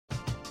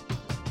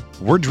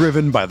We're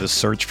driven by the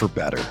search for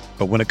better.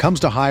 But when it comes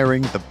to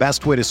hiring, the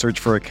best way to search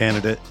for a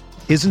candidate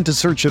isn't to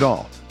search at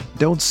all.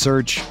 Don't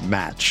search,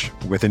 match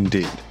with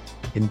Indeed.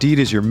 Indeed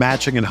is your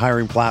matching and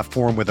hiring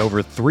platform with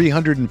over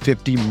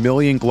 350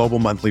 million global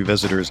monthly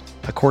visitors,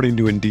 according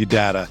to Indeed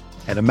data,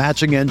 and a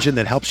matching engine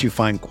that helps you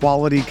find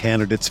quality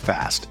candidates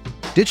fast.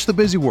 Ditch the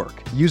busy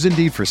work. Use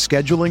Indeed for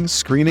scheduling,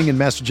 screening, and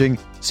messaging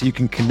so you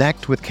can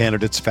connect with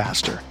candidates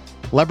faster.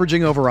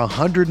 Leveraging over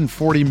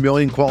 140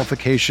 million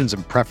qualifications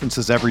and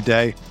preferences every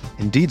day,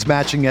 Indeed's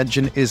matching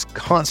engine is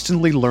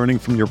constantly learning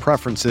from your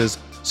preferences,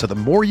 so the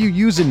more you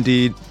use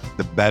Indeed,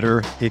 the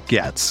better it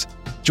gets.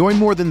 Join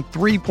more than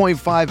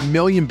 3.5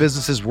 million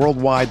businesses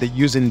worldwide that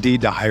use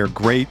Indeed to hire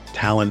great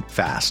talent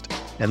fast.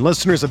 And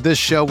listeners of this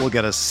show will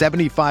get a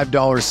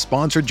 $75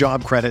 sponsored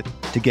job credit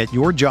to get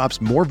your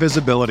jobs more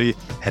visibility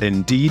at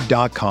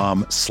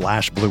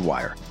Indeed.com/Blue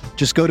Wire.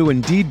 Just go to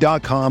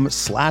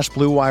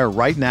Indeed.com/Blue Wire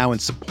right now and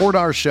support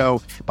our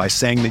show by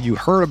saying that you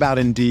heard about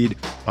Indeed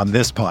on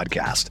this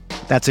podcast.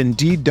 That's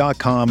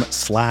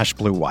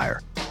Indeed.com/Blue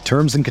Wire.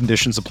 Terms and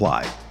conditions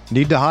apply.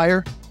 Need to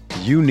hire?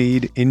 You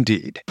need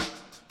Indeed.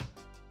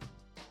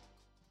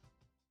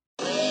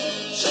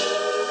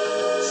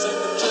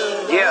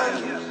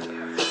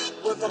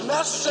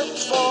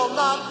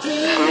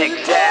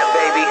 Nick Dad,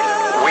 baby.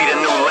 We the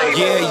new label.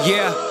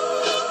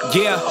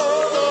 Yeah.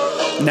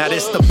 Now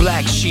this the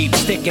black sheep,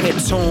 sticking it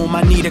to him.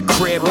 I need a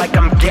crib like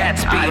I'm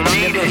Gatsby. I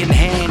need it. In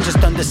hand,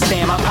 just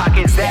understand My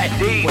pocket's that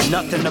deep. with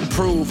nothing to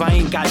prove. I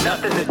ain't got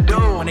nothing to do.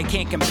 When they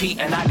can't compete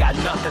and I got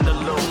nothing to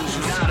lose.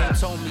 You see, they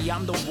told me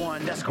I'm the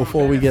one that's gonna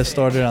Before we get benefit.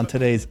 started on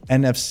today's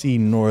NFC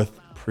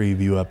North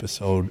preview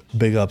episode,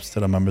 big ups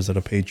to the members of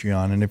the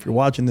Patreon. And if you're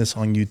watching this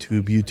on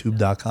YouTube,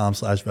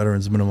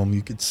 youtube.com/veterans minimum,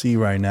 you can see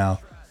right now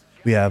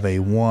we have a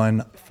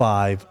 $1,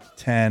 $5,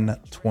 $10,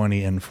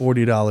 $20, and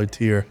 $40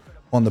 tier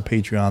on the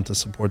Patreon to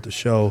support the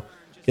show.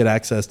 Get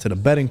access to the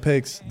betting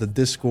picks, the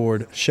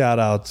Discord, shout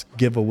outs,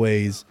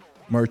 giveaways,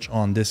 merch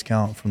on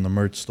discount from the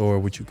merch store,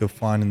 which you can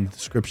find in the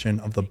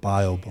description of the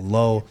bio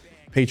below.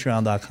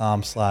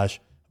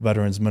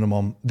 Patreon.com/veterans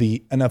minimum.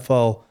 The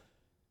NFL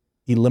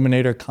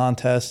Eliminator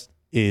contest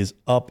is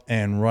up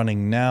and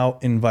running now.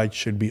 Invites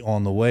should be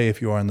on the way.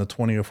 If you are in the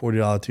 $20 or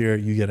 $40 tier,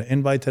 you get an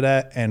invite to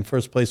that. And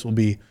first place will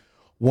be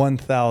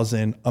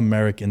 1,000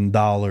 American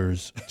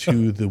dollars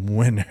to the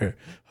winner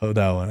of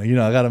that one. You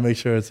know, I got to make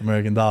sure it's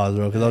American dollars,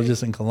 bro, because I was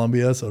just in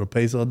Colombia, so the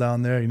peso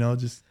down there, you know,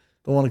 just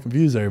don't want to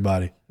confuse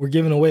everybody. We're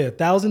giving away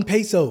 1,000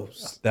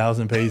 pesos.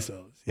 1,000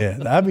 pesos. Yeah,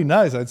 that'd be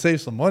nice. I'd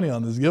save some money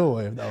on this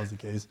giveaway if that was the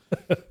case.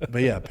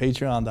 But yeah,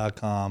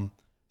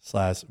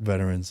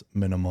 patreon.com/veterans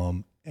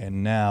minimum.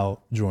 And now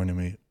joining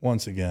me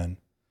once again,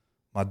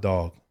 my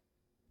dog,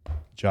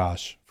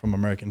 Josh from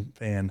American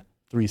Fan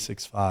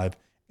 365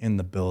 in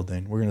the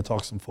building. We're going to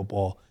talk some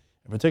football.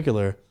 In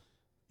particular,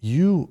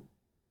 you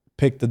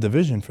picked the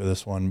division for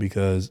this one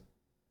because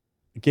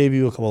it gave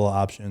you a couple of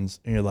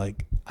options. And you're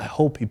like, I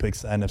hope he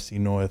picks the NFC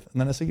North.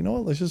 And then I said, you know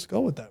what? Let's just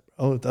go with that,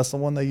 bro. If that's the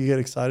one that you get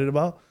excited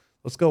about,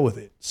 let's go with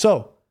it.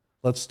 So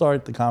let's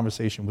start the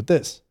conversation with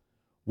this.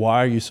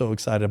 Why are you so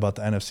excited about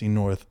the NFC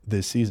North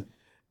this season?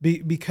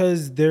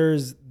 Because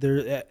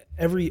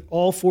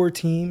all four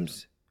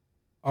teams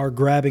are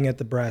grabbing at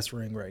the brass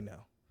ring right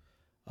now.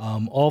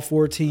 All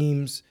four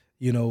teams,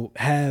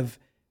 have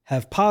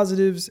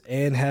positives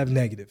and have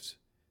negatives.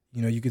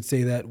 You could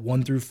say that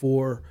 1 through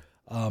 4,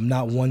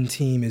 not one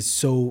team is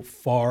so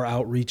far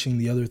outreaching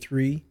the other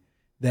three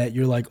that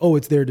you're like, oh,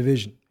 it's their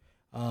division.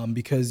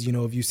 Because,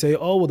 if you say,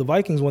 oh, well, the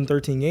Vikings won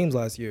 13 games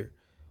last year.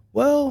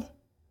 Well,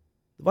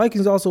 the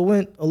Vikings also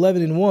went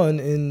 11-1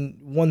 in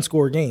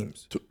one-score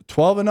games.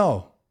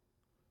 12-0.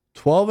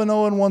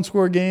 12-0 in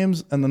one-score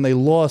games, and then they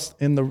lost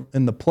in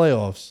the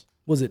playoffs.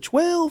 Was it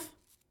 12?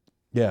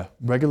 Yeah,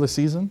 regular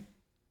season.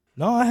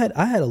 No, I had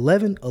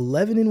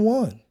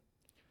 11-1.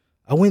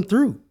 I went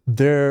through.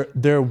 Their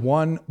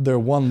one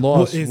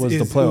loss was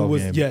the playoff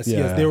game. Yes,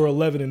 they were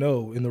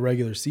 11-0 in the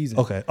regular season.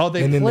 Okay. Oh,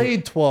 they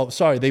played 12.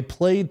 Sorry, they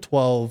played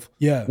 12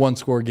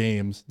 one-score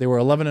games. They were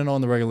 11-0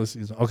 in the regular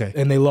season. Okay.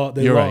 And they lost.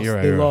 They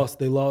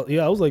lost.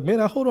 Yeah, I was like, man,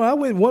 hold on. I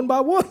went one by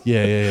one.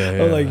 Yeah.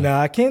 I was like,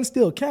 nah, I can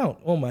still count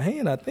on my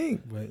hand, I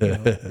think. But,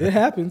 it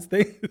happens.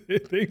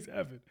 Things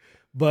happen.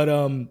 But,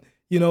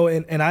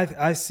 and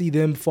I see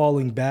them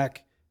falling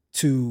back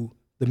to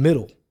the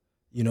middle.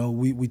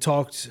 We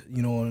talked,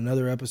 on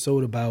another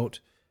episode about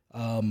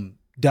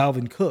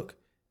Dalvin Cook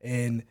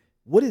and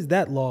what is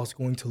that loss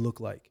going to look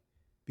like?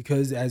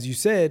 Because as you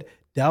said,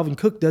 Dalvin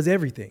Cook does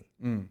everything.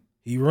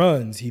 He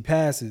runs, he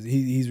passes,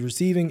 he's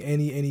receiving,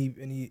 and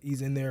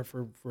he's in there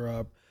for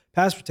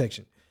pass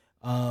protection.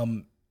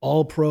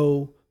 All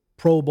pro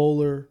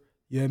bowler.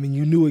 Yeah, I mean,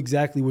 you knew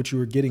exactly what you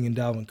were getting in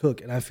Dalvin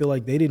Cook, and I feel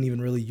like they didn't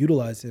even really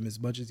utilize him as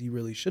much as he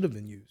really should have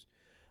been used.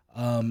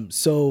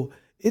 So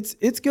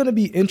it's going to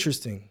be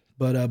interesting.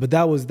 But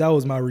that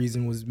was my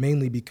reason, was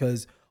mainly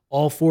because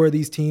all four of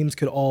these teams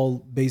could all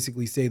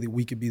basically say that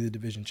we could be the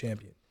division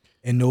champion,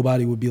 and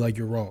nobody would be like,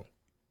 you're wrong.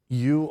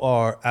 You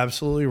are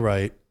absolutely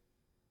right.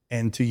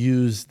 And to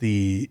use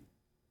the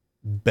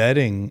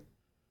betting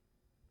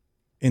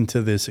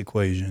into this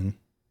equation.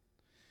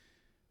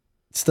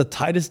 It's the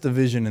tightest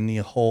division in the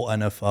whole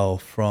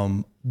NFL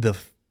from the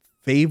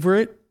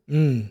favorite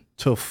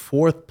to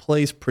fourth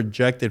place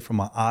projected from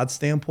an odds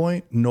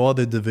standpoint. No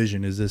other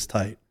division is this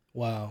tight.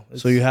 Wow.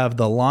 So you have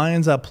the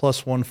Lions at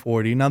plus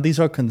 140. Now, these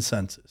are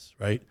consensus,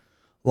 right?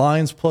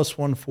 Lions plus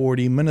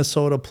 140,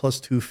 Minnesota plus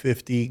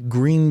 250,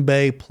 Green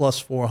Bay plus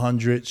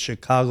 400,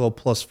 Chicago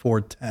plus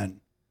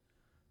 410.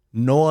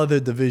 No other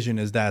division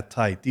is that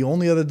tight. The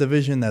only other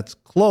division that's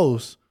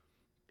close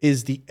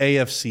is the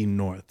AFC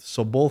North.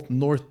 So both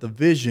North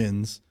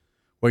divisions,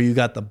 where you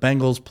got the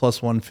Bengals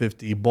plus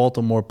 150,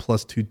 Baltimore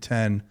plus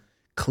 210,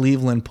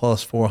 Cleveland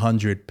plus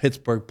 400,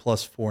 Pittsburgh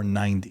plus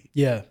 490.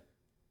 Yeah.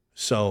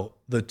 So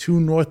the two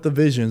North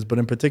divisions, but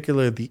in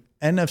particular the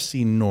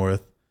NFC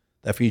North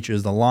that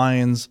features the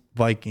Lions,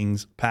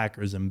 Vikings,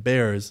 Packers, and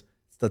Bears,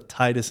 it's the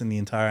tightest in the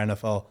entire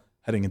NFL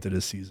heading into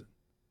this season.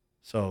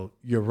 So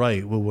you're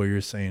right with what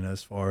you're saying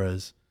as far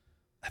as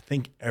I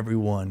think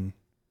everyone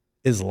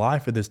is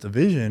live for this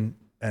division,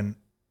 and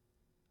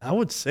I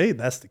would say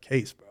that's the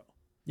case, bro.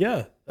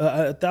 Yeah,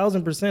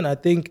 1,000%. I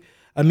think.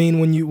 I mean,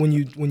 when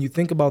you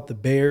think about the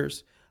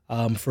Bears,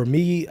 for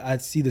me, I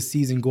see the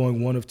season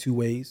going one of two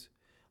ways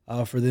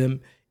for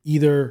them.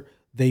 Either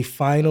they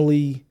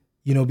finally,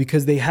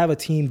 because they have a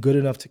team good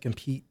enough to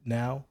compete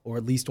now, or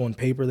at least on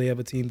paper they have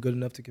a team good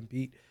enough to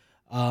compete,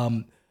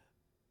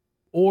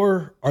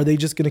 or are they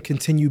just going to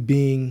continue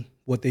being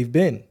what they've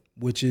been,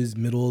 which is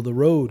middle of the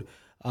road?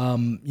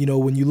 When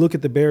you look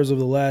at the Bears over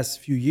the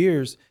last few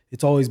years,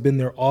 it's always been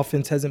their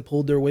offense hasn't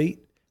pulled their weight.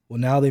 Well,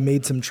 now they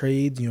made some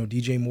trades,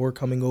 DJ Moore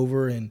coming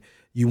over, and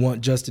you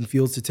want Justin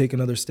Fields to take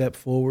another step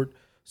forward.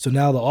 So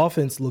now the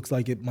offense looks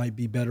like it might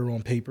be better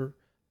on paper,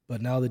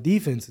 but now the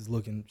defense is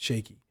looking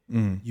shaky.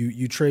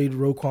 You trade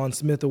Roquan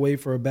Smith away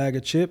for a bag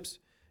of chips.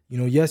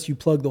 Yes, you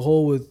plug the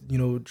hole with,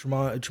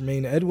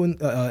 Tremaine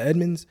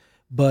Edmonds,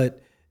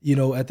 but,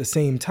 at the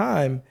same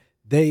time,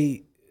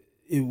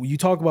 you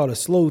talk about a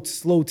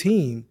slow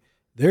team,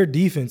 their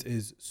defense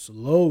is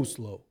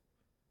slow.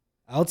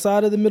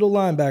 Outside of the middle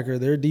linebacker,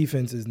 their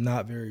defense is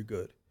not very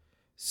good.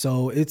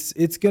 So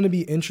it's going to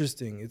be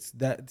interesting.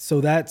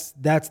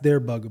 That's their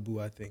bugaboo,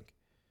 I think.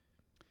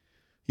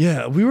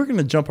 Yeah, we were going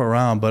to jump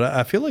around, but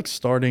I feel like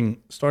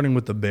starting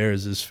with the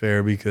Bears is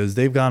fair because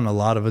they've gotten a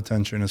lot of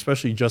attention,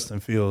 especially Justin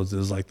Fields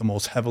is like the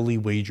most heavily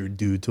wagered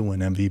dude to win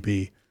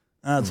MVP.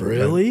 That's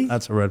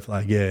a red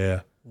flag.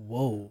 Yeah.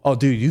 Whoa. Oh,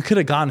 dude, you could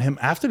have gotten him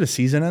after the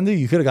season ended.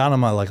 You could have gotten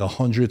him at like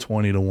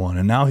 120 to 1,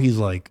 and now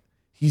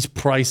he's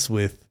priced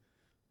with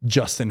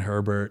Justin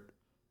Herbert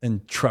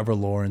and Trevor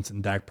Lawrence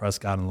and Dak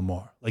Prescott and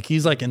Lamar. Like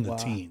he's like in the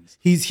teens.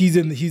 He's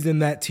in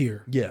that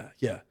tier. Yeah.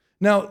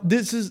 Now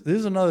this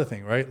is another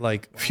thing, right?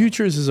 Like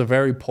futures is a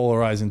very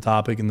polarizing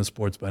topic in the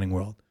sports betting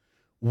world.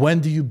 When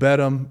do you bet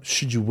them?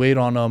 Should you wait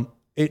on them?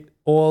 It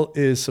all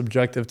is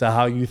subjective to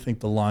how you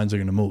think the lines are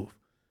going to move.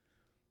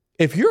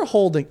 If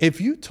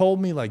you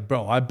told me like,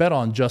 bro, I bet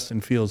on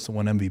Justin Fields to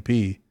win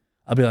MVP,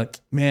 I'd be like,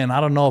 man,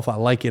 I don't know if I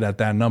like it at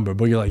that number.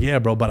 But you're like, yeah,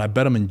 bro, but I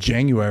bet him in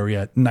January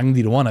at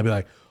 90 to 1. I'd be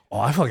like, oh,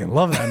 I fucking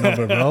love that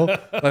number, bro.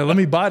 Like, let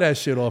me buy that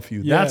shit off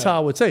you. Yeah. That's how I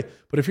would say.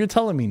 But if you're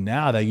telling me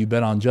now that you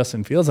bet on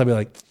Justin Fields, I'd be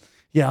like,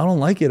 yeah, I don't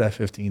like it at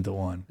 15 to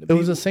 1. It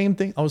was the same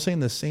thing. I was saying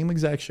the same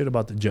exact shit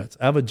about the Jets.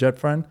 I have a Jet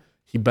friend.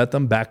 He bet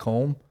them back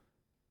home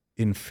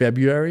in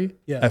February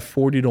at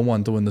 40 to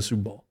 1 to win the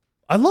Super Bowl.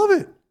 I love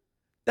it.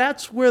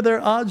 That's where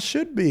their odds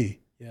should be.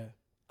 Yeah.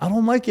 I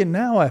don't like it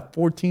now at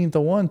 14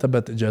 to 1 to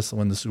bet the Jets to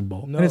win the Super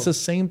Bowl. No. And it's the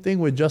same thing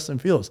with Justin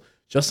Fields.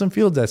 Justin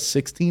Fields at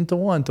 16 to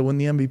 1 to win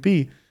the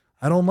MVP.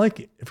 I don't like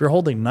it. If you're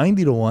holding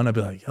 90 to 1, I'd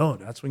be like, yo,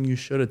 that's when you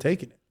should have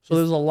taken it. So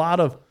there's a lot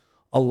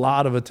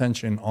of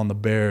attention on the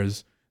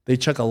Bears. They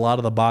check a lot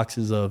of the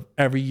boxes of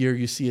every year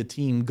you see a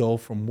team go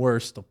from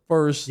worst to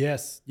first.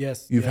 Yes.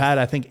 You've had,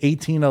 I think,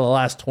 18 of the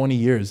last 20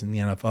 years in the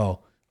NFL.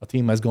 A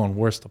team has gone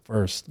worst to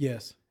first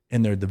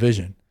in their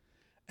division.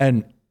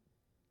 And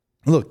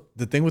look,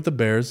 the thing with the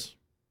Bears,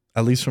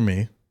 at least for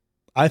me,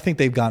 I think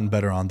they've gotten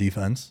better on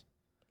defense.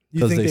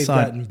 You think they've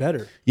gotten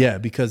better? Yeah,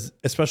 because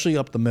especially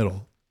up the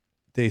middle,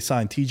 they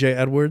signed TJ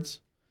Edwards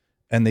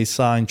and they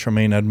signed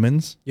Tremaine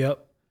Edmonds.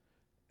 Yep.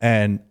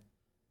 And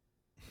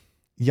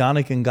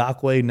Yannick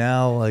Ngakoue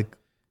now, like,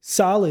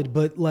 solid,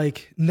 but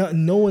like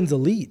no one's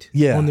elite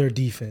on their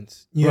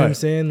defense. You know what I'm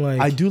saying?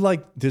 Like, I do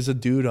like. There's a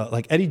dude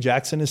like Eddie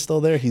Jackson is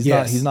still there. He's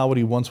not what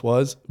he once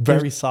was.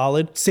 Very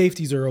solid.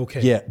 Safeties are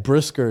okay. Yeah,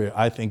 Brisker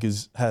I think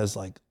has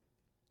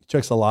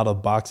checks a lot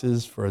of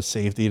boxes for a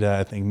safety that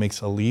I think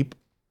makes a leap.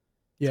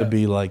 To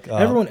be like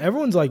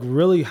everyone's like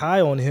really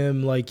high on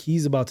him, like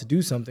he's about to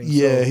do something.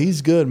 Yeah, so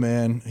he's good,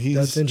 man.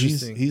 That's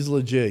interesting. He's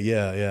legit.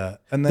 Yeah.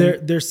 And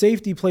then their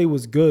safety play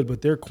was good,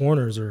 but their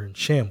corners are in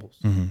shambles.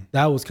 Mm-hmm.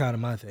 That was kind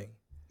of my thing.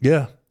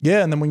 Yeah.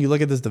 And then when you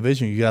look at this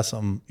division, you got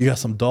some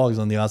dogs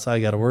on the outside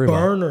you got to worry about.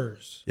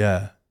 Burners.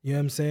 Yeah. You know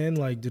what I'm saying?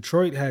 Like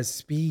Detroit has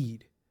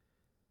speed.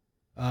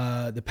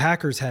 The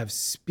Packers have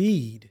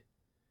speed.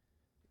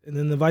 And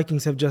then the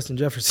Vikings have Justin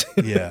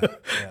Jefferson. Yeah.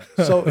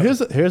 So here's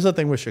the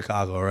thing with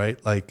Chicago, right?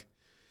 Like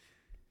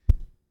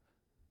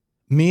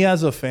Me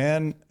as a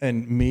fan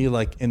and me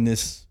like in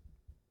this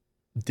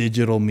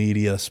digital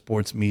media,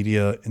 sports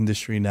media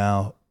industry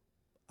now,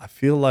 I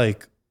feel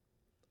like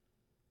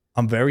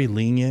I'm very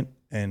lenient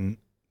and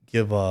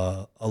give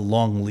a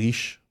long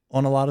leash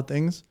on a lot of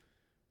things.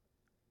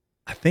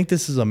 I think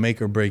this is a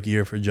make or break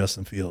year for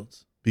Justin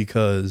Fields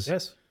because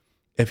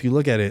if you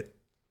look at it,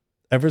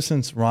 ever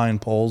since Ryan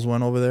Poles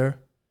went over there,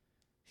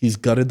 he's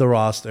gutted the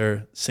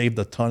roster, saved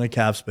a ton of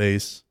cap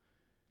space.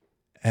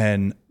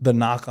 And the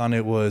knock on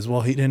it was,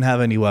 well, he didn't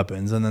have any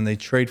weapons. And then they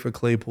trade for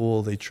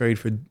Claypool. They trade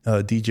for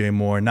DJ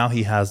Moore. Now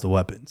he has the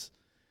weapons.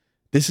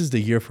 This is the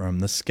year for him.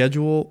 The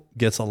schedule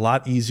gets a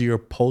lot easier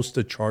post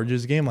the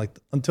Chargers game. Like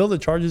until the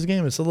Chargers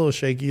game, it's a little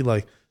shaky.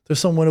 Like there's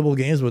some winnable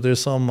games, but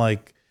there's some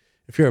like,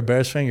 if you're a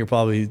Bears fan, you're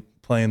probably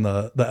playing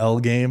the L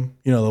game,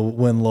 you know, the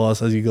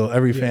win-loss as you go.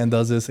 Every fan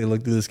does this. They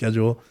look through the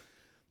schedule.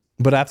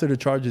 But after the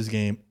Chargers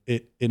game,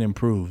 it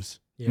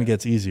improves and it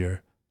gets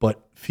easier. But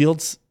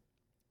Fields,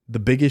 the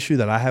big issue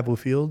that I have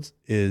with Fields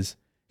is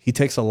he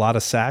takes a lot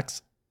of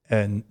sacks.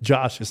 And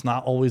Josh, it's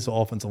not always the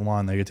offensive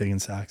line that you're taking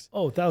sacks.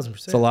 Oh, 1,000%.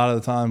 It's a lot of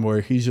the time where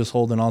he's just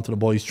holding on to the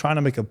ball. He's trying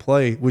to make a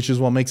play, which is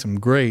what makes him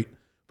great.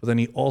 But then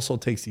he also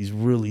takes these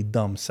really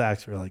dumb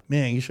sacks where you're like,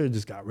 man, you should have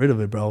just got rid of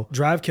it, bro.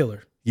 Drive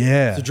killer.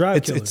 Yeah. It's a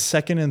drive killer. It's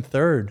second and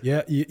third.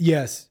 Yeah.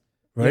 Yes.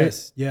 Right?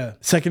 Yes. Yeah.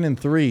 Second and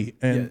 3.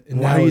 And and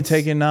why now are you it's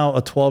taking now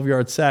a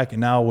 12-yard sack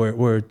and now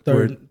we're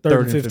third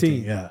and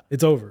 15? Yeah.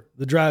 It's over.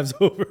 The drive's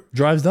over.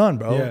 Drive's done,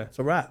 bro. Yeah. It's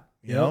a wrap.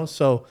 You know?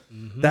 So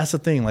that's the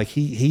thing. Like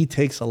he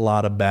takes a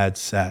lot of bad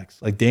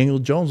sacks. Like Daniel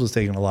Jones was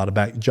taking a lot of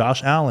bad.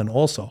 Josh Allen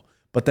also.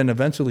 But then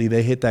eventually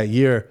they hit that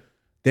year.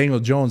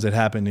 Daniel Jones, it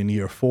happened in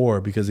year 4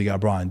 because he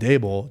got Brian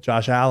Dable.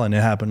 Josh Allen,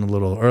 it happened a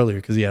little earlier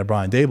because he had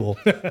Brian Dable.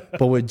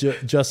 But with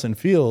Justin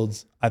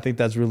Fields, I think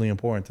that's really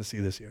important to see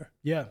this year.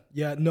 Yeah.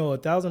 Yeah. No,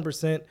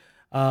 1,000%.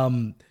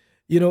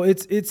 You know,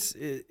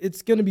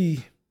 it's gonna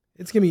be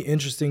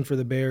interesting for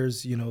the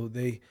Bears. You know,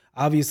 they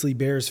obviously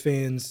Bears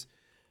fans.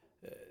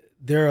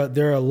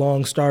 They're a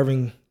long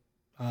starving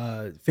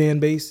fan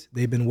base.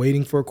 They've been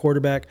waiting for a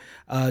quarterback.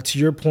 To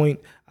your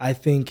point, I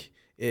think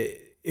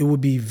it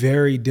would be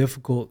very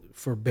difficult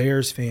for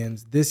Bears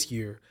fans this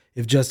year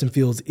if Justin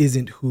Fields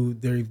isn't who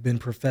they've been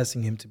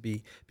professing him to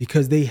be,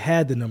 because they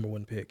had the number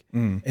 1 pick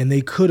and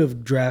they could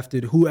have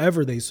drafted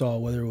whoever they saw,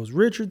 whether it was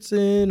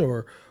Richardson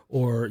or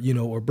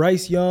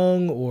Bryce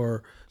Young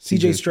or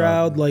CJ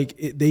Stroud. Like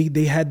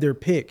they had their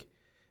pick.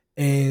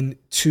 And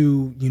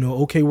to,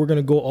 okay, we're going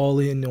to go all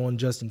in on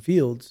Justin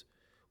Fields,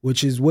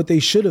 which is what they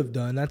should have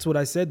done. That's what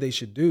I said they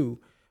should do.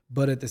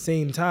 But at the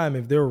same time,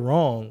 if they're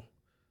wrong,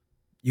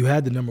 you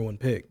had the number 1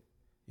 pick.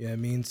 You know what I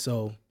mean?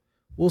 So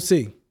we'll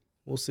see.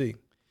 We'll see.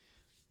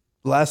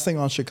 Last thing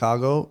on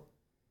Chicago,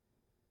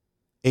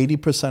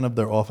 80% of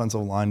their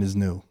offensive line is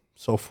new.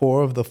 So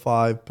 4 of the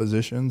 5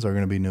 positions are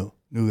going to be new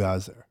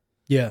guys there.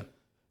 Yeah.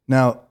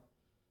 Now,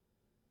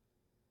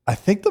 I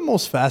think the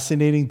most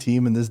fascinating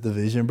team in this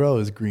division, bro,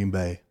 is Green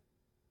Bay.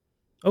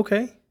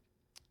 Okay.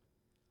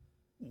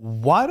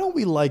 Why don't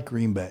we like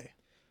Green Bay?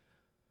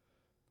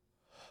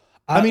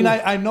 I mean,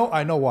 I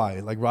know why.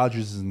 Like,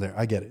 Rodgers isn't there.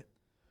 I get it.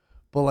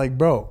 But, like,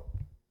 bro,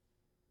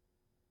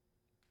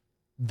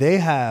 they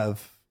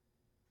have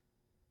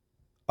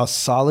a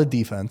solid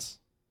defense.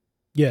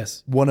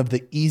 Yes. One of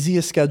the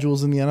easiest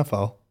schedules in the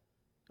NFL.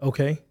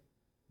 Okay.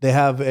 They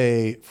have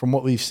from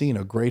what we've seen,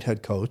 a great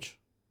head coach.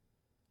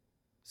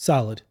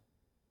 Solid.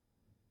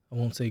 I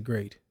won't say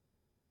great.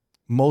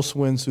 Most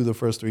wins through the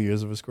first 3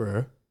 years of his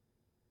career.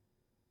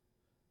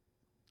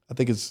 I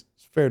think it's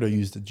fair to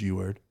use the G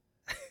word.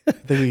 I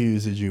think we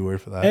use the G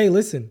word for that. Hey,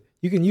 listen,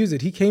 you can use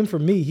it. He came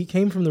from me. He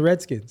came from the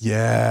Redskins.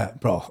 Yeah,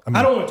 bro. I mean,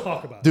 I don't want to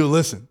talk about it. Dude,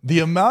 listen. The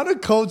amount of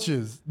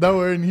coaches that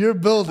were in your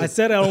building. I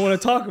said I don't want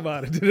to talk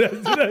about it. Did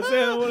I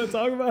say I don't want to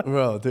talk about it?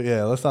 Bro, dude,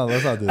 yeah, let's not do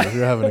this.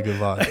 You're having a good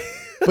vibe.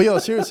 But yo,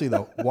 seriously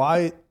though,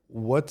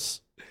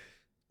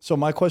 so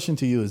my question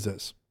to you is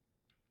this.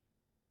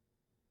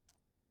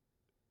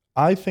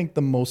 I think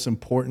the most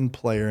important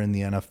player in the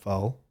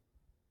NFL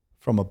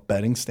from a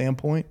betting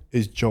standpoint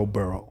is Joe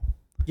Burrow.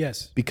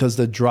 Yes. Because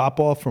the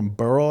drop-off from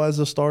Burrow as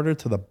a starter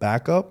to the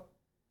backup,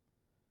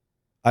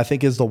 I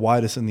think is the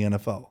widest in the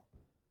NFL.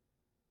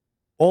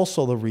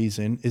 Also, the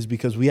reason is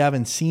because we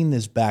haven't seen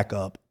this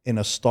backup in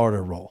a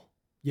starter role.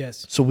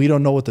 Yes. So we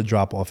don't know what the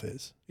drop-off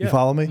is. You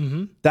follow me?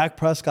 Mm-hmm. Dak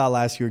Prescott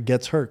last year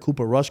gets hurt.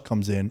 Cooper Rush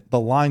comes in. The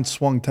line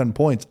swung 10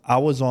 points. I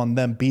was on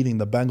them beating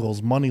the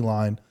Bengals money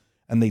line,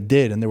 and they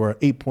did. And they were an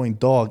 8-point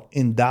dog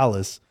in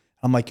Dallas.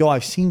 I'm like, yo,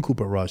 I've seen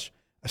Cooper Rush.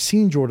 I've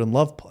seen Jordan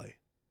Love play.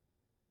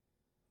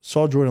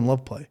 Saw Jordan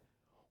Love play.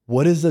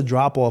 What is the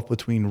drop-off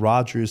between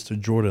Rodgers to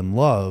Jordan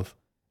Love?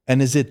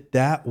 And is it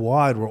that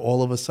wide where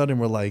all of a sudden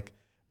we're like,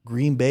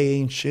 Green Bay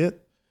ain't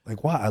shit?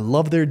 Like, wow, I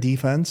love their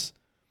defense.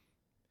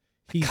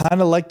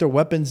 Kind of like their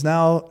weapons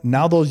now.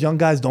 Now those young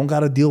guys don't got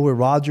to deal with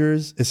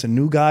Rodgers. It's a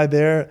new guy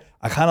there.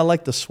 I kind of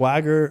like the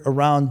swagger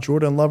around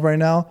Jordan Love right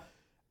now.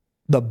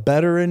 The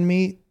better in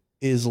me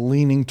is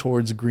leaning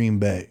towards Green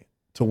Bay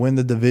to win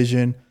the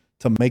division,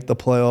 to make the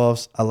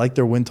playoffs. I like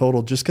their win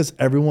total just because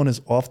everyone is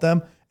off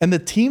them. And the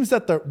teams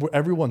that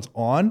everyone's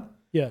on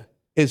Yeah.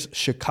 is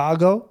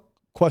Chicago,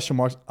 question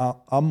marks.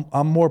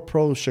 I'm more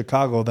pro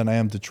Chicago than I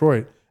am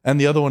Detroit. And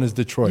the other one is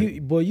Detroit.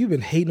 You've been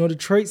hating on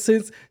Detroit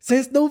since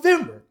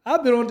November.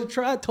 I've been on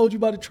Detroit. I told you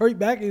about Detroit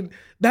back in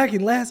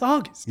last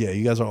August. Yeah,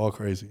 you guys are all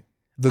crazy.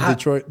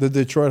 The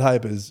Detroit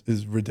hype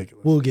is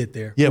ridiculous. We'll get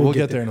there. Yeah, we'll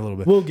get there in a little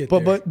bit. We'll get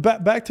there.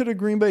 But back to the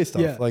Green Bay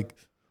stuff. Yeah. Like,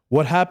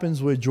 what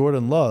happens with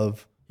Jordan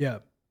Love? Yeah.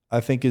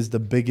 I think is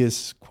the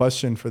biggest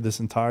question for this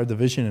entire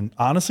division, and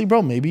honestly,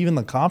 bro, maybe even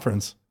the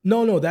conference.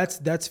 No,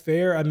 that's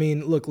fair. I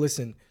mean, look,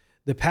 listen,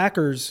 the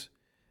Packers.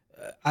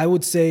 I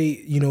would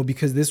say,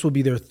 because this will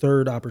be their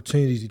third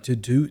opportunity to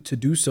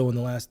do so in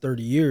the last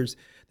 30 years.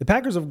 The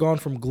Packers have gone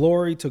from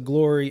glory to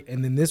glory,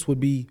 and then this would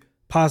be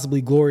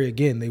possibly glory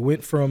again. They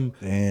went from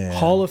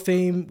Hall of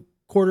Fame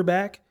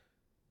quarterback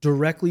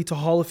directly to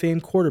Hall of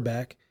Fame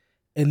quarterback,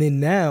 and then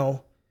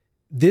now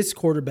this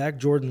quarterback,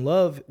 Jordan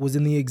Love, was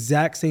in the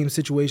exact same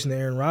situation that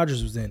Aaron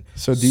Rodgers was in.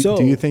 So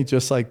do you think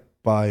just like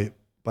by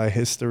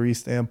history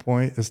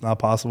standpoint, it's not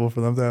possible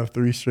for them to have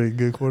 3 straight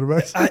good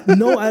quarterbacks?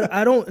 No,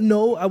 I don't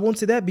know. I won't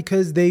say that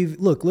because they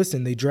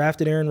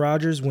drafted Aaron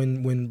Rodgers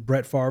when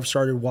Brett Favre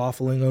started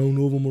waffling. I don't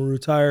know if I'm gonna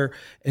retire,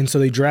 and so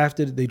they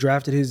drafted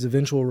his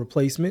eventual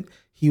replacement.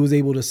 He was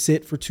able to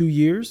sit for 2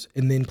 years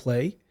and then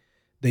play.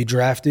 They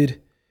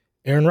drafted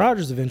Aaron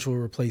Rodgers' eventual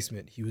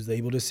replacement. He was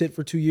able to sit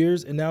for 2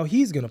 years, and now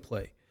he's gonna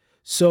play.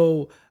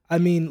 So I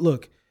mean,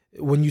 look,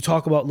 when you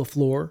talk about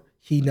LaFleur,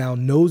 he now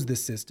knows the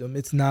system.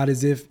 It's not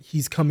as if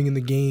he's coming in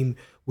the game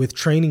with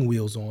training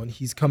wheels on.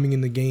 He's coming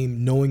in the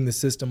game knowing the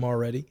system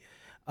already.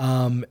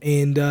 Look,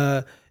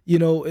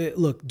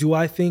 do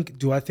I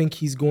think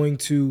he's going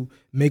to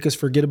make us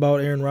forget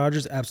about Aaron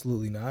Rodgers?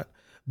 Absolutely not.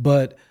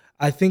 But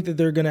I think that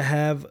they're going to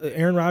have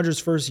Aaron Rodgers'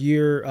 first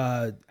year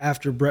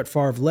after Brett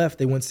Favre left,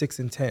 they went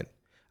 6-10.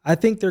 I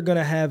think they're going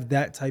to have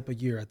that type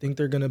of year. I think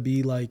they're going to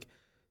be like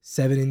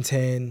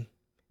 7-10,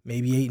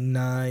 maybe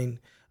 8-9.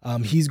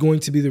 He's going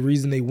to be the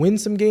reason they win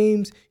some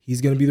games.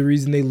 He's going to be the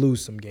reason they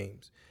lose some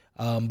games.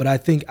 But I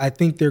think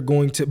they're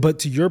going to. But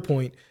to your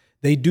point,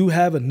 they do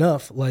have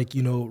enough, like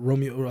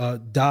Romeo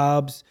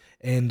Dobbs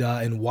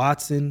and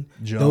Watson,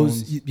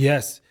 Jones,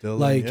 Dillon,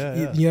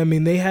 I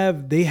mean, they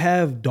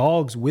have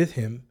dogs with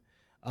him.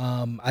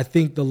 I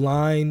think the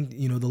line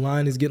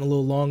is getting a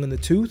little long in the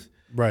tooth,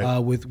 right?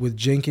 With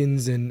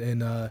Jenkins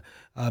and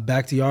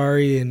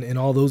Bakhtiari and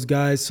all those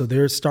guys. So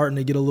they're starting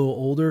to get a little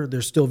older.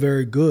 They're still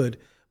very good,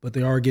 but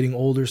they are getting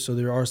older, so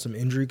there are some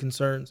injury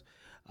concerns.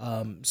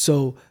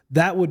 So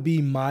that would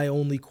be my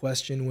only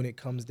question when it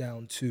comes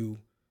down to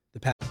the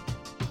Packers.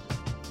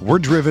 We're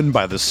driven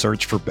by the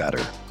search for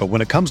better. But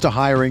when it comes to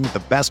hiring,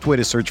 the best way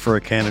to search for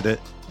a candidate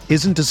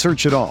isn't to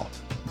search at all.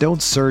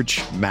 Don't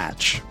search,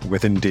 match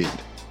with Indeed.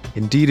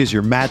 Indeed is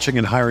your matching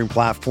and hiring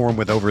platform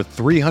with over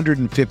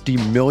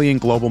 350 million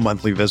global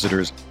monthly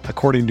visitors,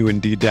 according to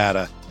Indeed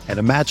data, and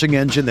a matching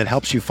engine that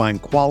helps you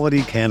find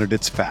quality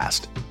candidates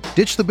fast.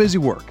 Ditch the busy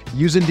work.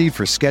 Use Indeed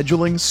for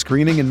scheduling,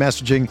 screening, and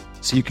messaging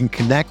so you can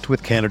connect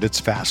with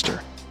candidates faster.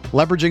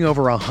 Leveraging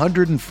over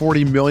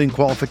 140 million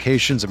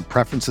qualifications and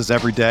preferences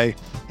every day,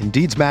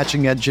 Indeed's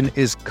matching engine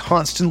is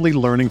constantly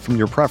learning from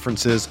your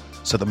preferences,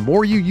 so the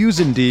more you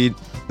use Indeed,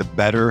 the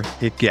better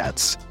it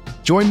gets.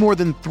 Join more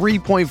than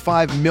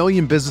 3.5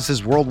 million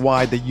businesses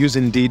worldwide that use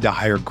Indeed to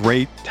hire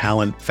great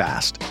talent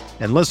fast.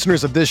 And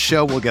listeners of this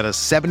show will get a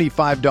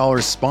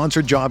 $75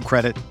 sponsored job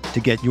credit to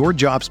get your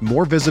jobs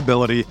more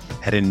visibility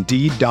at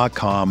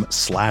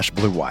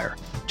Indeed.com/Blue Wire.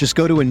 Just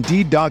go to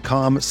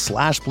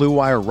Indeed.com/Blue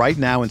Wire right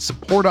now and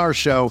support our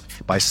show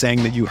by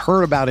saying that you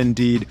heard about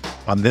Indeed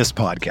on this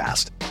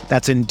podcast.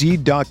 That's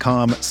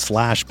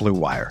Indeed.com/Blue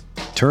Wire.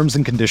 Terms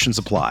and conditions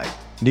apply.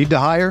 Need to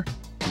hire?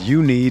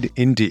 You need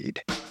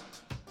Indeed.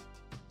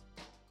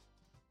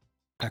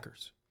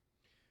 Packers.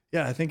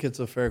 Yeah, I think it's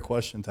a fair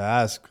question to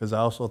ask because I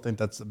also think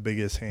that's the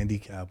biggest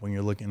handicap when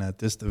you're looking at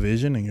this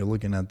division and you're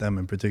looking at them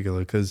in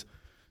particular. Because,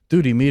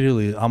 dude,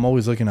 immediately I'm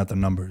always looking at the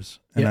numbers.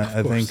 And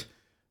I think,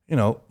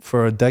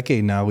 for a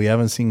decade now, we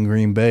haven't seen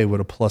Green Bay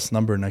with a plus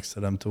number next to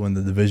them to win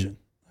the division.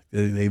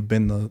 They've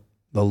been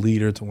the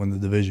leader to win the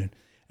division.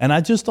 And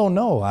I just don't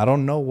know. I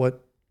don't know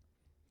what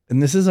 –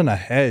 and this isn't a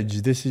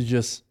hedge. This is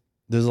just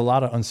 – there's a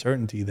lot of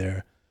uncertainty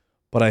there.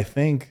 But I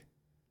think –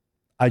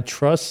 I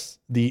trust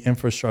the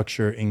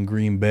infrastructure in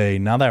Green Bay,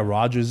 now that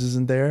Rodgers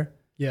isn't there,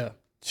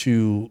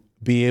 to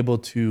be able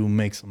to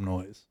make some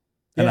noise.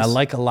 And I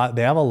like a lot.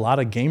 They have a lot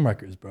of game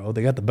records, bro.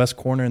 They got the best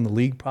corner in the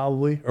league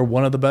probably, or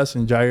one of the best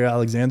in Jair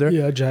Alexander.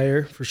 Yeah,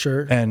 Jair, for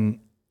sure. And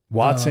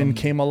Watson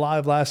came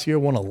alive last year,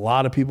 won a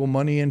lot of people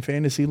money in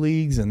fantasy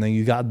leagues. And then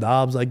you got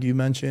Dobbs, like you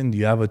mentioned.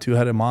 You have a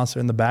two-headed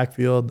monster in the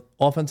backfield.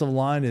 Offensive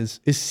line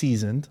is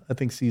seasoned. I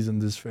think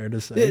seasoned is fair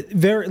to say.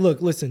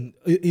 Listen,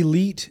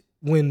 elite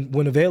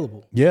when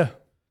available. Yeah.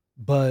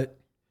 But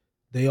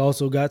they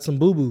also got some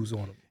boo-boos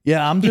on them.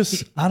 Yeah,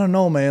 I don't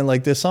know, man.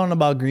 Like, there's something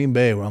about Green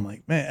Bay where I'm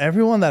like, man,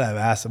 everyone that I've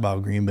asked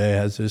about Green Bay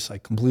has just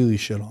like completely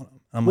shit on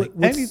them. I'm like,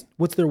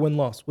 what's their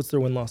win-loss? What's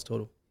their win-loss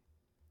total?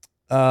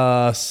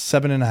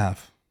 7.5.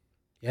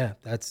 Yeah,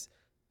 that's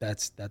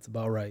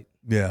about right.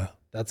 Yeah.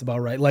 That's about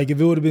right. Like if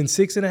it would have been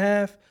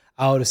 6.5,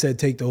 I would have said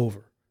take the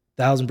over,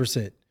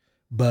 1,000%.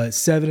 But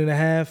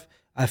 7.5,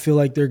 I feel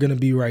like they're going to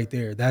be right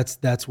there.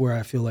 That's where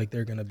I feel like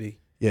they're going to be.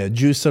 Yeah,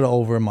 juice to the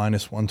over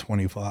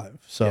 -125.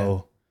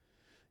 So,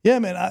 yeah,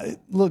 man.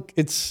 Look,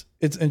 it's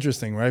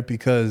interesting, right?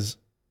 Because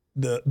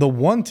the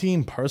one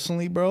team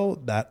personally, bro,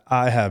 that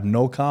I have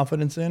no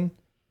confidence in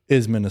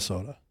is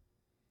Minnesota.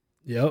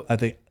 Yep. I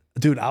think,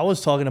 dude, I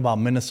was talking about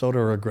Minnesota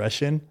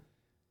regression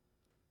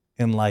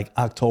in like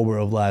October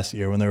of last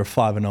year when they were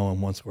 5-0 in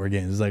 1-score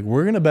games. It's like,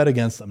 we're going to bet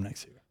against them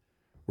next year.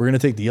 We're going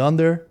to take the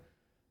under.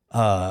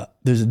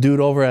 There's a dude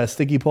over at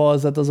Sticky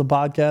Paws that does a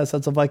podcast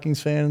that's a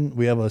Vikings fan.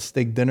 We have a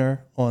steak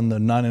dinner on the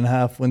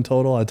 9.5 win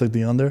total. I took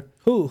the under.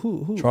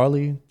 Who?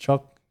 Charlie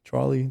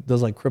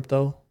does like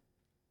crypto.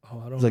 Oh,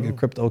 I don't He's know. like a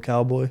crypto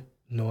cowboy.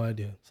 No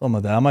idea. Something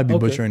like that. I might be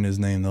Okay. butchering his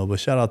name though, but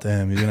shout out to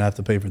him. He's gonna have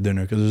to pay for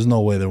dinner because there's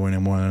no way they're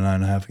winning more than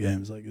 9.5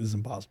 games. Like, it's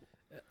impossible.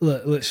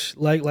 Look,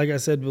 like I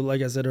said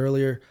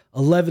earlier,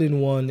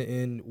 11-1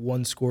 in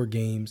 1-score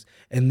games,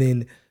 and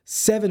then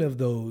 7 of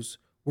those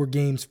were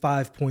games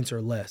 5 points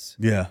or less.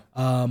 Yeah.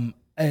 And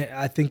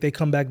I think they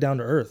come back down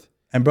to earth.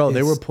 And bro, they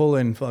It's- were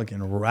pulling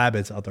fucking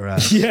rabbits out their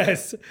ass.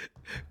 Yes,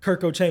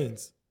 Kirko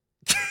Chains.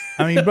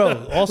 I mean,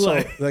 bro, also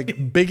Like-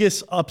 like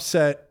biggest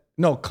upset.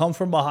 No, come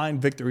from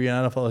behind victory in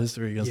NFL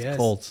history against the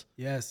Colts.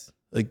 Yes.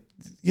 Like,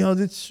 you know,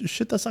 it's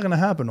shit that's not gonna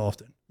happen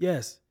often.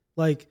 Yes.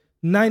 Like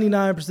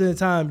 99% of the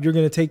time, you're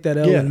going to take that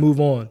L Yeah. and move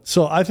on.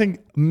 So I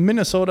think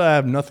Minnesota, I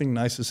have nothing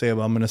nice to say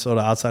about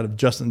Minnesota outside of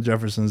Justin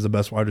Jefferson is the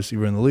best wide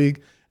receiver in the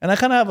league. And I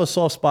kind of have a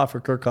soft spot for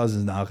Kirk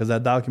Cousins now because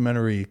that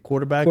documentary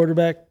quarterback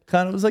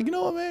kind of was like, you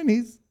know what, man,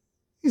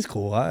 he's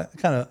cool. I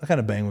kind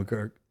of bang with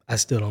Kirk. I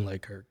still don't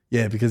like Kirk.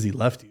 Yeah, because he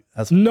left you.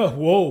 That's No,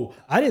 whoa.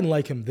 I didn't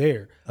like him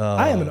there.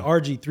 I am an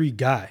RG3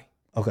 guy.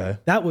 okay.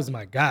 That was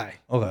my guy.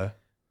 Okay.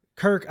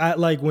 Kirk, I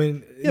like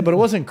when. Yeah, but it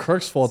wasn't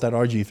Kirk's fault that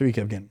RG3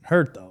 kept getting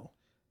hurt though.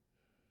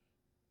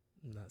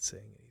 I'm not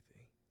saying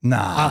anything.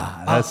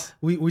 Nah, that's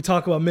We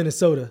talk about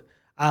Minnesota.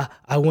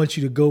 I want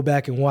you to go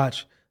back and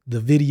watch the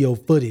video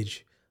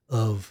footage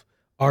of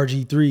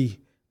RG3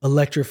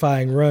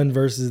 electrifying run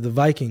versus the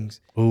Vikings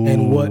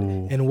and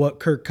what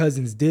Kirk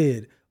Cousins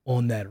did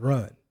on that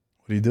run.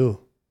 what do you do?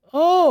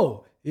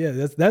 Oh, yeah,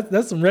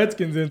 that's some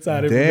Redskins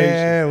inside information.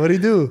 Damn, what do you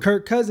do?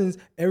 Kirk Cousins,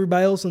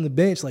 everybody else on the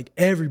bench, like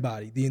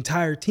everybody, the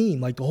entire team,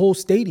 like the whole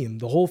stadium,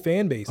 the whole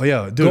fan base. Oh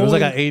yeah, dude, it was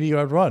like an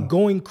 80-yard run.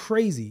 Going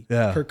crazy.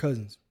 Yeah. Kirk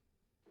Cousins.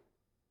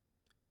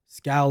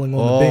 Scowling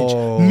on the bench.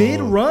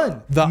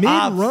 Mid-run. The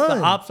Mid-run.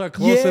 ops are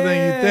closer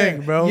than you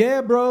think, bro.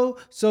 Yeah, bro.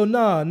 So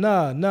nah.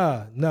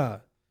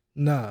 Damn.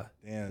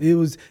 It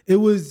was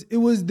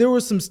there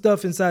was some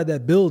stuff inside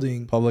that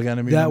building Public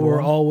enemy that number were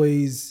one?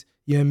 always,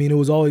 you know what I mean, it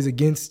was always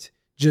against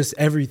just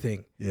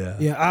everything. Yeah.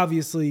 Yeah,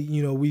 obviously,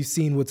 you know, we've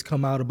seen what's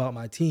come out about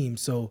my team,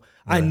 so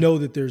I know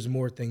that there's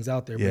more things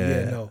out there. But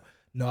Yeah.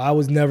 no, I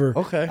was never.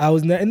 Okay.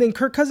 And then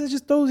Kirk Cousins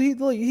just throws.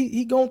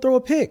 He gonna throw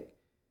a pick.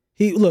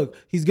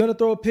 He's gonna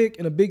throw a pick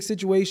in a big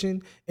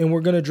situation, and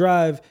we're gonna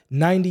drive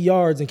 90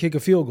 yards and kick a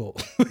field goal.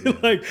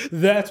 Like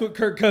that's what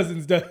Kirk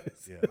Cousins does.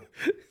 Yeah.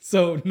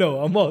 So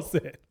no, I'm all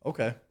set.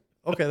 Okay,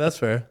 that's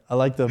fair. I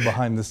like the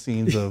behind the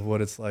scenes of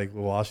what it's like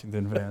with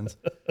Washington fans.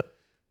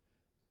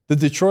 The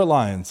Detroit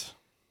Lions.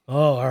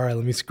 Oh, all right.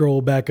 Let me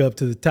scroll back up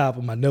to the top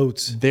of my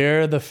notes.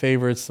 They're the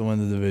favorites to win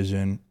the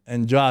division.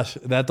 And Josh,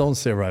 that don't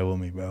sit right with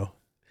me, bro.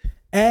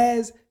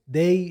 As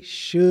they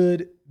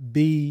should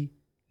be,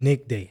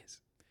 Nick Diaz.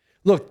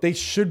 Look, they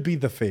should be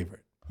the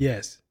favorite.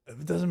 Yes.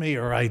 It doesn't make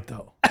it right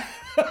though.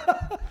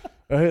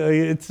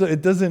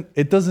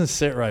 It doesn't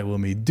sit right with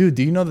me, dude.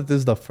 Do you know that this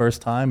is the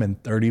first time in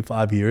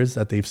 35 years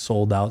that they've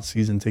sold out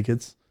season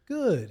tickets?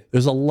 Good.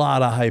 There's a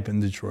lot of hype in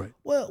Detroit.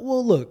 Well,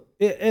 look.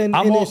 I'm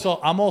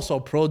I'm also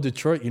pro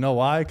Detroit. You know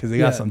why? Because they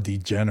got Yeah. some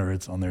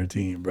degenerates on their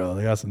team, bro.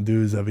 They got some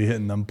dudes that be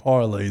hitting them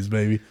parlays,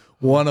 baby.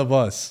 One of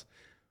us.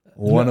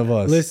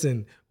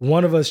 Listen,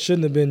 one of us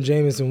shouldn't have been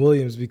Jameson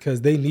Williams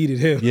because they needed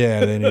him.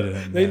 Yeah, they needed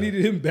him. They man.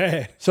 needed him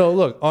bad. So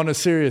look, on a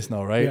serious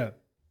note, right? Yeah.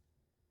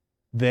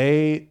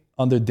 They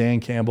under Dan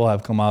Campbell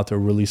have come out to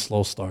really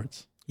slow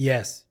starts.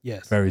 Yes.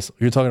 Very slow.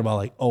 You're talking about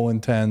like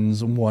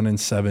 0-10s,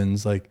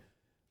 1-7s. Like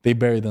they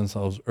bury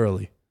themselves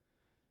early.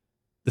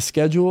 The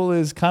schedule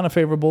is kind of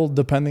favorable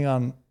depending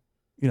on,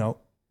 you know,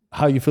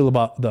 how you feel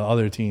about the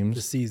other The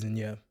teams. season,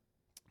 yeah.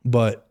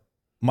 But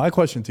my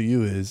question to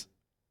you is,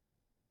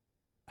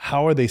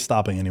 how are they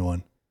stopping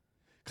anyone?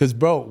 Because,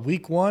 bro,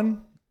 week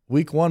one,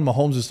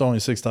 Mahomes is throwing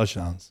 6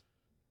 touchdowns.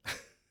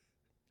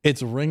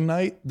 It's ring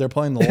night. They're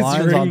playing the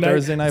Lions on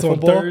Thursday Night It's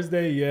Football. On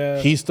Thursday, yeah.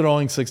 He's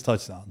throwing 6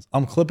 touchdowns.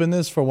 I'm clipping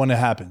this for when it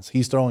happens.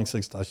 He's throwing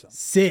 6 touchdowns.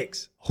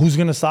 6. Who's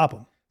gonna stop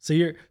him? So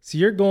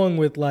you're going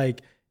with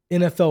like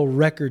NFL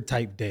record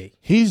type day.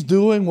 He's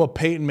doing what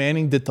Peyton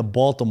Manning did to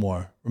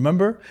Baltimore.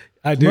 Remember?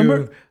 I do.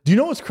 Remember? Do you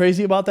know what's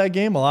crazy about that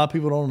game? A lot of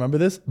people don't remember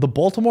this. The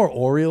Baltimore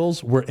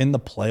Orioles were in the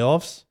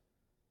playoffs,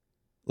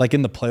 like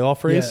in the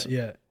playoff race.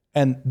 Yeah.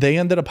 And they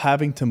ended up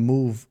having to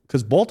move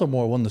because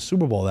Baltimore won the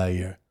Super Bowl that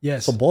year.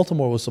 Yes. So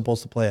Baltimore was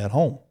supposed to play at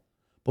home.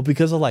 but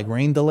because of like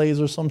rain delays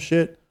or some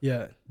shit,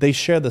 Yeah. they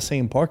share the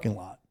same parking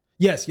lot.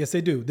 Yes,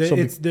 they do.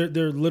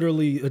 They're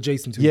literally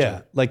adjacent to each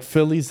other. Like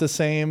Philly's the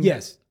same.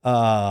 Yes.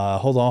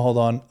 Hold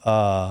on. There's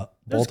a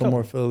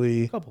Baltimore, couple.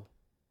 Philly. Couple.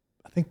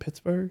 I think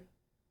Pittsburgh.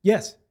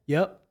 Yes.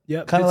 Yep.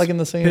 Kind of like in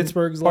the same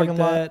Pittsburgh's parking like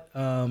lot.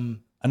 that.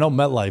 I know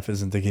MetLife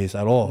isn't the case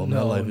at all.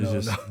 No, MetLife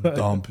is just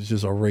dump. It's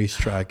just a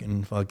racetrack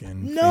and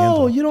fucking.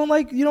 No, Phantom. you don't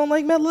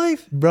like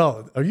MetLife?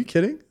 Bro, are you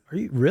kidding? Are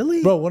you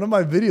really? Bro, one of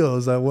my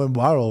videos that went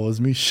viral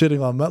was me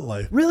shitting on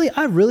MetLife. Really?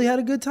 I really had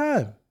a good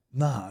time.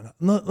 No.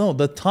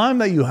 The time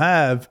that you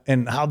have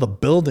and how the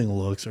building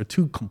looks are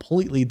two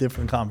completely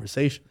different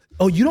conversations.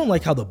 Oh, you don't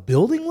like how the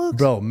building looks?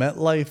 Bro,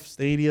 MetLife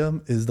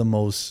Stadium is the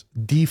most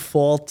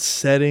default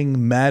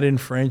setting Madden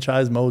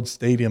franchise mode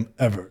stadium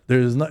ever.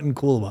 There's nothing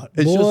cool about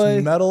it. It's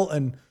just metal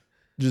and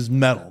just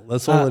metal.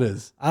 That's all it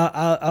is.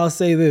 I'll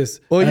say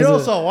this. Well, you're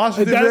also a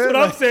Washington That's fan. what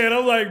I'm saying.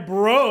 I'm like,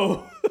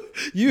 bro,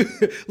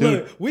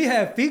 look, we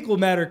have fecal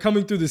matter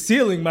coming through the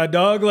ceiling, my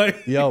dog.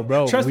 Like, yo,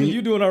 bro, trust me,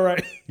 you doing all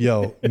right.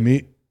 Yo,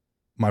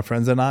 my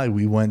friends and I,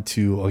 we went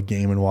to a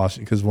game in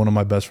Washington because one of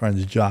my best friends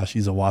is Josh.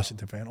 He's a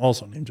Washington fan,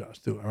 also named Josh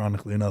too,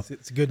 ironically enough.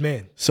 It's a good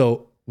man.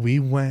 So we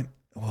went,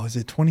 what was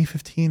it,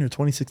 2015 or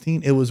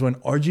 2016? It was when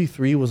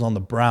RG3 was on the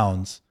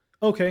Browns.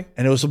 Okay.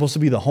 And it was supposed to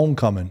be the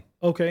homecoming.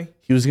 Okay.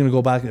 He was going to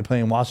go back and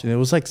play in Washington. It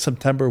was like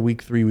September,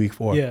 week 3, week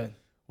 4. Yeah.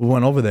 We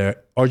went over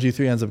there.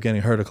 RG3 ends up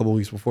getting hurt a couple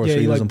weeks before, so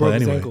he doesn't play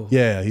anyway.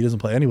 Yeah, he doesn't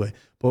play anyway.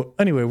 But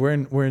anyway, we're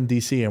in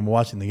DC and we're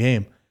watching the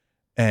game.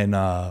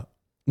 And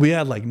we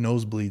had like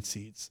nosebleed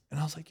seats. And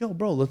I was like, yo,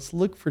 bro, let's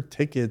look for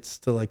tickets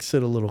to like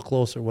sit a little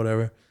closer,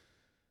 whatever.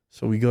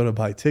 So we go to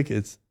buy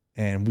tickets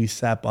and we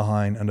sat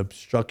behind an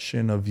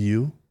obstruction of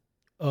view.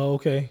 Oh,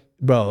 okay.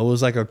 Bro, it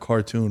was like a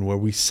cartoon where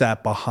we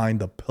sat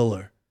behind a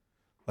pillar.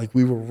 Like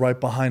we were right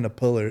behind a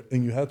pillar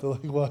and you had to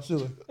like watch it.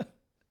 Like,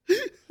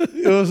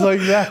 it was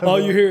like that. All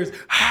you hear is,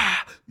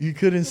 you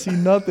couldn't see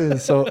nothing.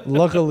 So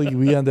luckily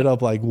we ended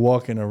up like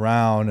walking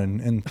around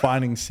and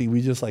finding seat.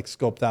 We just like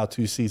scoped out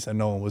 2 seats that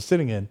no one was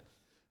sitting in.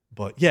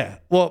 But yeah,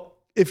 well,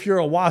 if you're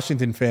a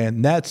Washington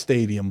fan, that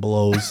stadium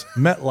blows.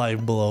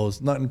 MetLife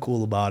blows. Nothing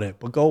cool about it.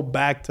 But go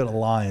back to the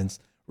Lions.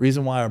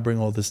 Reason why I bring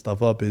all this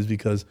stuff up is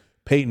because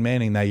Peyton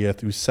Manning that year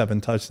threw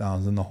 7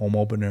 touchdowns in the home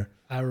opener.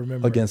 I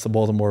remember. Against the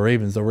Baltimore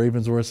Ravens. The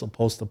Ravens were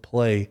supposed to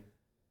play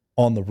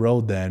on the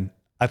road then.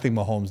 I think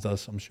Mahomes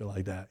does some shit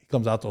like that. He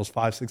comes out those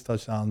 5-6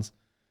 touchdowns.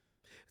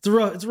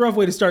 It's a rough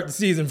way to start the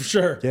season for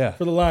sure. Yeah.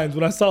 For the Lions.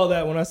 When I saw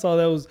that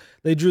was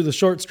they drew the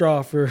short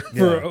straw for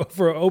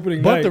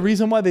opening night. But the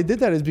reason why they did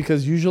that is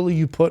because usually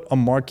you put a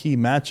marquee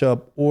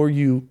matchup or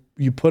you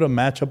put a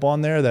matchup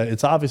on there that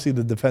it's obviously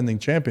the defending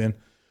champion.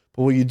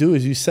 But what you do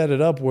is you set it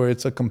up where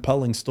it's a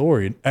compelling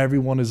story and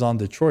everyone is on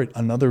Detroit.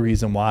 Another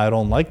reason why I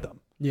don't like them.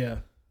 Yeah.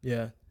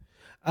 Yeah.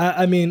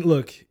 I mean,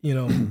 look, you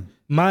know,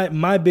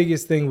 my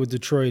biggest thing with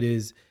Detroit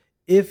is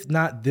if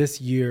not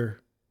this year,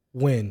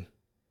 when?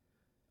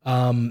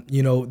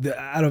 You know,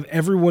 out of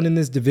everyone in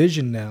this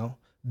division now,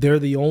 they're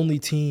the only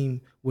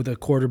team with a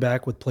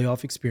quarterback with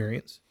playoff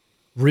experience,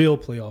 real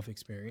playoff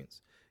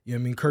experience. You know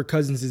what I mean? Kirk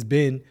Cousins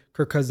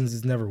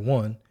has never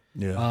won.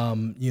 Yeah.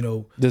 You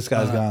know, this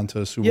guy's gone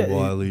to a Super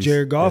Bowl at least.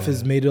 Jared Goff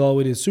has made it all the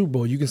way to the Super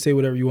Bowl. You can say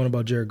whatever you want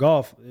about Jared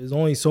Goff. There's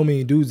only so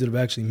many dudes that have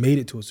actually made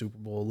it to a Super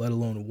Bowl, let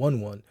alone won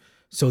one.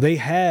 So they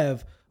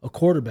have a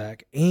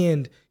quarterback,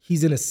 and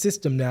he's in a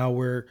system now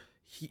where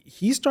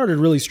he started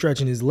really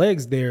stretching his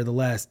legs there the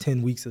last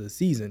 10 weeks of the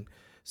season.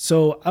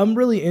 So I'm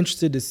really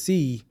interested to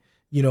see,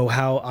 you know,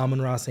 how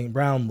Amon-Ra St.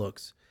 Brown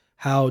looks,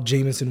 how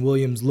Jamison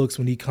Williams looks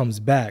when he comes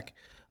back.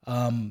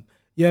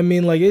 Yeah, I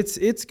mean, like it's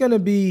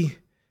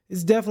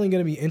definitely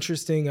going to be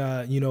interesting.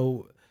 You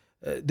know,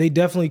 they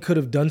definitely could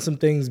have done some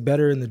things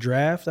better in the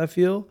draft, I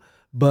feel.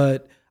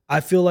 But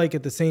I feel like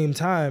at the same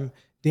time,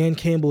 Dan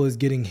Campbell is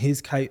getting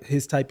his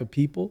type of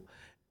people.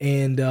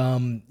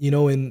 And, you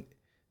know, and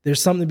there's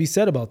something to be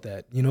said about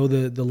that. You know,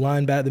 the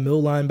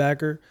middle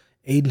linebacker,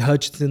 Aiden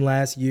Hutchinson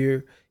last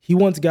year, he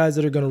wants guys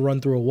that are going to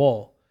run through a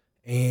wall.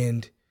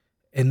 And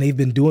they've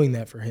been doing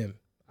that for him.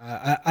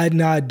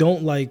 I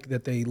don't like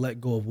that they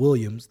let go of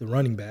Williams, the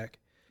running back.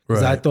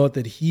 Because I thought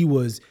that he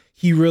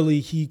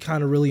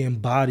kind of really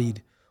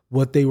embodied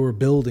what they were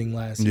building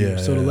last year.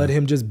 So to let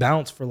him just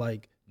bounce for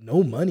like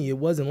no money, it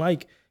wasn't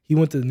like he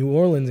went to New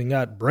Orleans and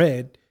got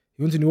bread.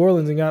 He went to New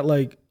Orleans and got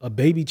like a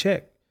baby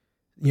check.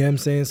 You know what I'm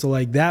saying? So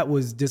like that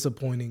was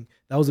disappointing.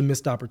 That was a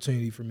missed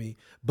opportunity for me.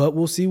 But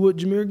we'll see what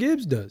Jahmyr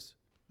Gibbs does.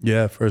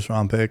 Yeah, first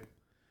round pick.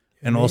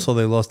 And also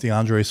they lost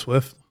DeAndre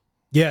Swift.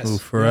 Yes. Who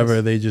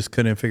forever they just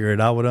couldn't figure it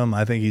out with him.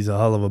 I think he's a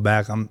hell of a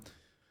back.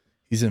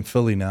 He's in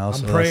Philly now.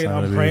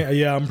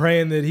 I'm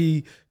praying that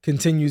he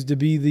continues to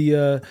be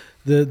the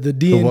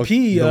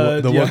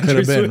DNP. The what could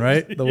have been,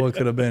 right? The what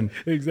could have been.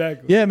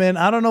 Exactly. Yeah, man.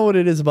 I don't know what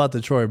it is about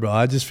Detroit, bro.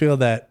 I just feel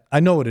that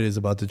I know what it is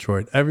about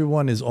Detroit.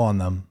 Everyone is on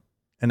them,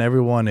 and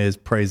everyone is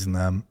praising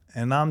them,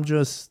 and I'm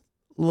just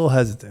a little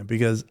hesitant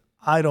because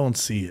I don't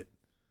see it.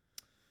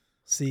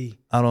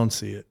 I don't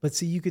see it. But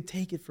see, you could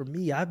take it from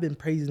me. I've been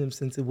praising him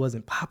since it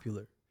wasn't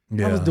popular.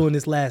 I was doing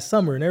this last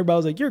summer, and everybody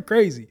was like, you're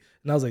crazy.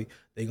 And I was like,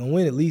 they're going to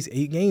win at least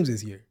 8 games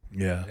this year.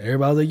 Yeah.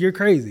 Everybody was like, you're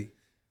crazy.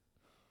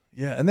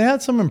 Yeah, and they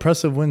had some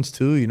impressive wins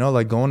too,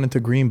 like going into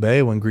Green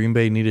Bay when Green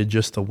Bay needed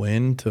just a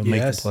win to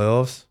make the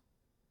playoffs.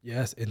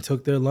 Yes, and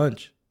took their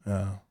lunch.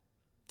 Yeah.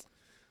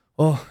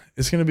 Well,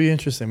 it's going to be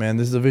interesting, man.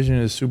 This division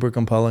is super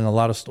compelling, a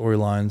lot of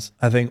storylines.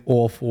 I think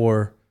all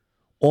four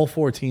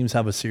teams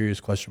have a serious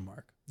question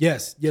mark.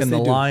 Yes, can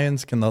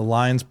the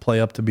Lions play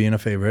up to being a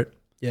favorite?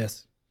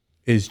 Yes.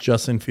 Is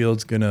Justin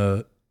Fields going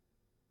to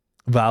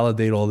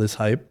validate all this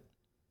hype?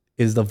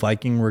 Is the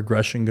Viking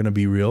regression going to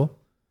be real?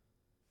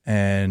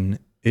 And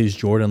is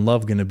Jordan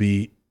Love going to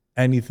be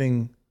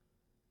anything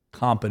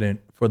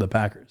competent for the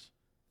Packers?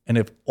 And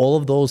if all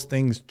of those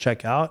things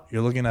check out,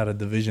 you're looking at a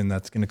division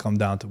that's going to come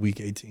down to week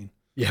 18.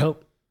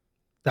 Yep.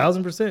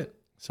 1,000%.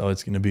 So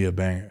it's going to be a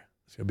banger.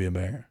 It's going to be a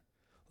banger.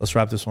 Let's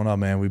wrap this one up,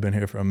 man. We've been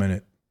here for a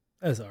minute.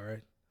 That's all right.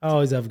 I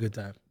always have a good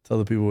time. Tell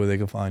the people where they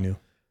can find you.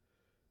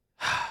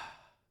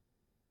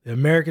 The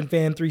American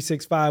Fan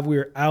 365. We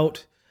are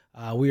out.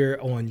 We are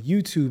on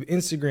YouTube,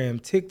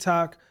 Instagram,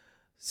 TikTok,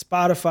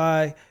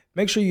 Spotify.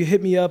 Make sure you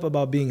hit me up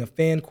about being a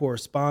fan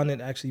correspondent,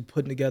 actually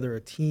putting together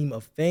a team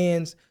of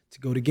fans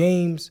to go to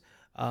games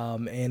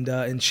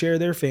and share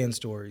their fan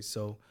stories.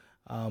 So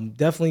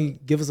definitely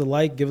give us a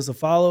like, give us a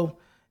follow.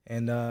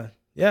 And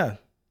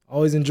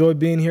always enjoy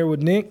being here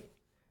with Nick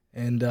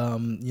and,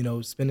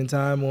 spending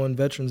time on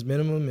Veterans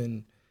Minimum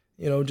and,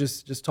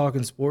 just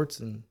talking sports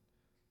and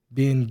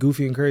being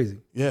goofy and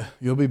crazy. Yeah,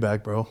 you'll be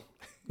back, bro.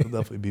 You'll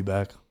definitely be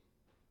back.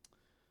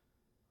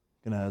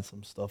 Gonna add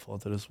some stuff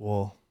onto this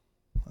wall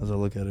as I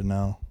look at it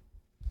now.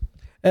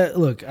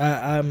 Look,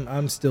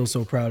 I'm still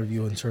so proud of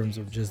you in terms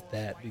of just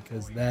that,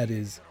 because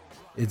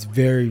it's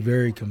very,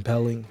 very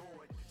compelling,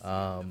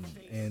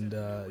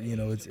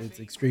 it's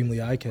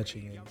extremely eye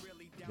catching.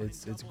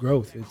 It's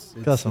growth. It's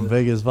got some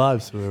Vegas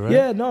vibes to it, right?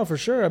 Yeah, no, for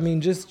sure. I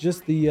mean, just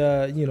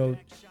the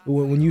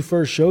when you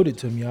first showed it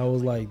to me, I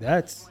was like,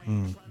 that's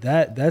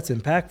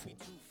impactful.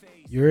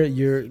 You're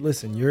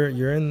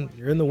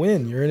in the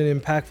win. You're in an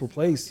impactful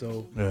place.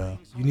 So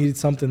you needed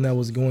something that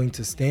was going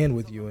to stand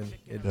with you, and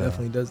it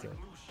definitely does that.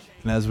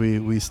 And as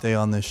we stay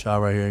on this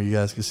shot right here, you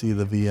guys can see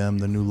the VM,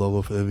 the new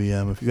logo for the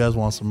VM. If you guys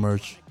want some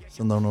merch,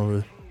 send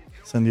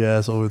your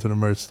ass over to the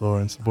merch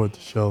store and support the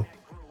show.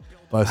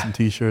 Buy some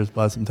T-shirts,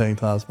 buy some tank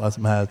tops, buy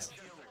some hats.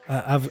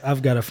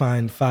 I've got to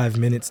find 5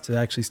 minutes to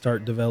actually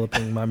start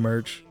developing my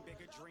merch.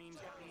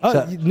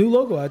 New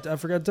logo. I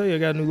forgot to tell you, I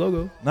got a new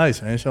logo.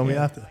 Nice, man. Show me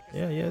after.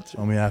 Yeah.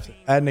 Show me after.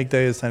 At Nick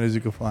Day, as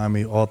you can find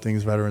me. All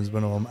things Veterans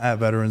Minimum. At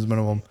Veterans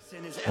Minimum.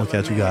 We'll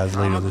catch you guys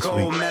later this week.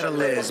 Gold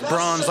medalist,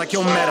 bronze like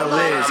your medal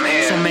is.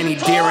 So many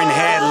deer in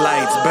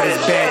headlights, but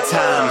it's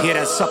bedtime. Hear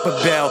that supper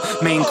bell,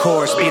 main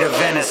course, beat of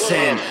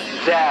venison.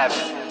 Dab.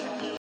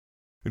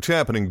 It's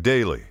happening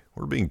daily.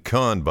 We're being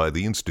conned by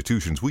the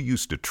institutions we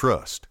used to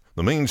trust.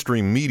 The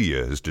mainstream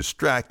media is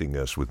distracting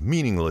us with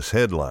meaningless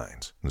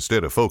headlines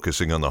instead of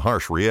focusing on the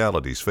harsh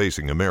realities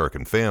facing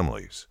American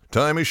families.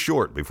 Time is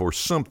short before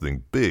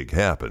something big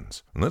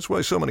happens, and that's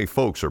why so many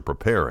folks are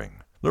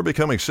preparing. They're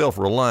becoming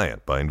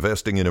self-reliant by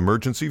investing in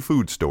emergency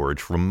food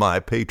storage from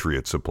My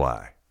Patriot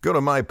Supply. Go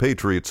to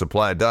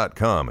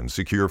MyPatriotSupply.com and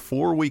secure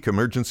 4-week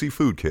emergency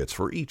food kits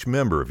for each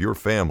member of your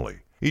family.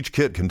 Each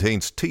kit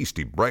contains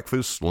tasty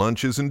breakfasts,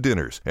 lunches, and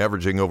dinners,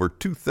 averaging over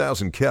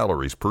 2,000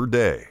 calories per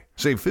day.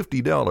 Save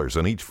 $50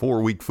 on each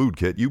 4-week food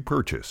kit you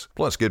purchase.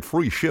 Plus, get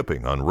free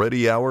shipping on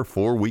Ready Hour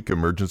 4-week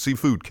emergency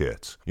food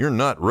kits. You're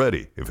not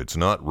ready if it's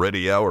not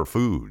Ready Hour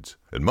Foods.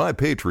 At My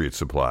Patriot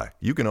Supply,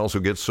 you can also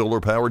get solar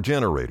power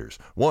generators,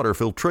 water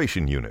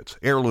filtration units,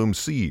 heirloom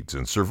seeds,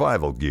 and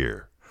survival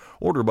gear.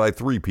 Order by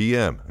 3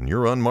 p.m. and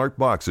your unmarked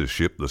boxes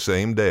ship the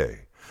same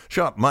day.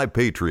 Shop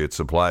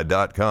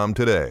MyPatriotSupply.com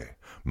today.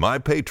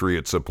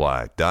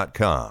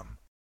 MyPatriotSupply.com.